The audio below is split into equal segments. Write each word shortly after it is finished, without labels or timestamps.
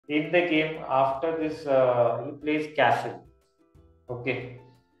in the game after this he plays castle. Okay,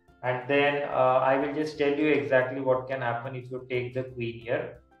 and then I will just tell you exactly what can happen if you take the queen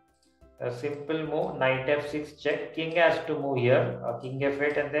here. A simple move, knight f6 check, king has to move here, king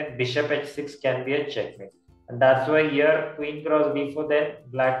f8, and then bishop h6 can be a checkmate. And that's why here queen cross b4, then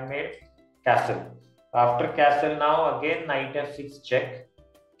black made castle. After castle, now again knight f6 check,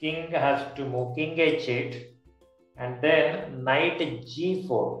 king has to move, king h8, and then knight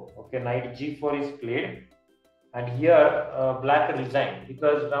g4. Okay, knight g4 is played, and here black resigned,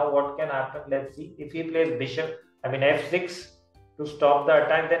 because now what can happen, let's see, if he plays bishop, I mean f6 to stop the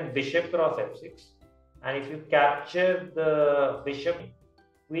attack, then bishop cross f6, and if you capture the bishop,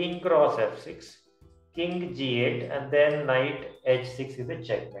 queen cross f6, king g8, and then knight h6 is a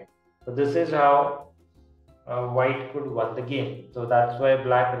checkmate. So this is how white could win the game. So that's why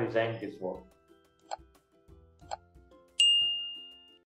black resigned before.